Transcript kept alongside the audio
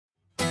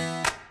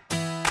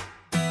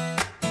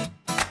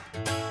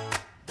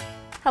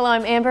Hello,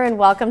 I'm Amber and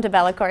welcome to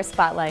Bellacor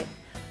Spotlight.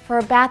 For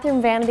a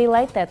bathroom vanity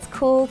light that's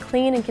cool,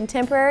 clean, and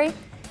contemporary,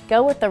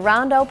 go with the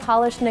Rondo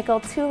Polished Nickel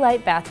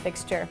 2-Light Bath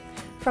Fixture.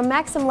 From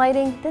Maxim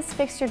Lighting, this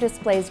fixture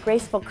displays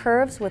graceful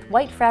curves with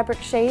white fabric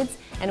shades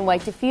and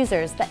white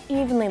diffusers that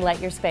evenly light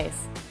your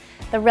space.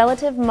 The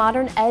relative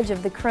modern edge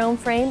of the chrome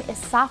frame is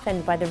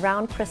softened by the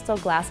round crystal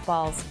glass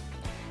balls.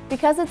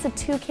 Because it's a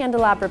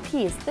 2-candelabra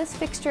piece, this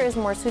fixture is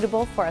more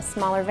suitable for a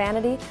smaller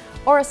vanity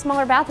or a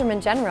smaller bathroom in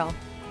general.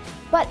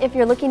 But if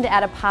you're looking to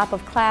add a pop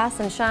of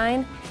class and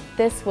shine,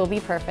 this will be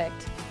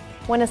perfect.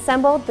 When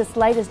assembled, this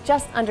light is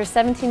just under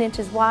 17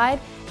 inches wide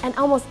and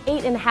almost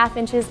 8.5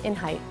 inches in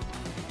height.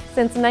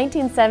 Since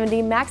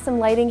 1970, Maxim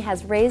Lighting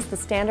has raised the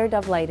standard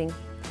of lighting.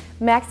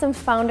 Maxim's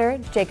founder,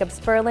 Jacob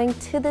Sperling,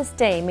 to this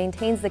day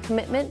maintains the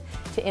commitment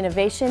to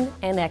innovation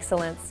and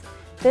excellence.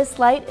 This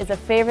light is a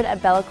favorite at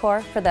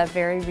Bellacor for that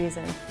very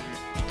reason.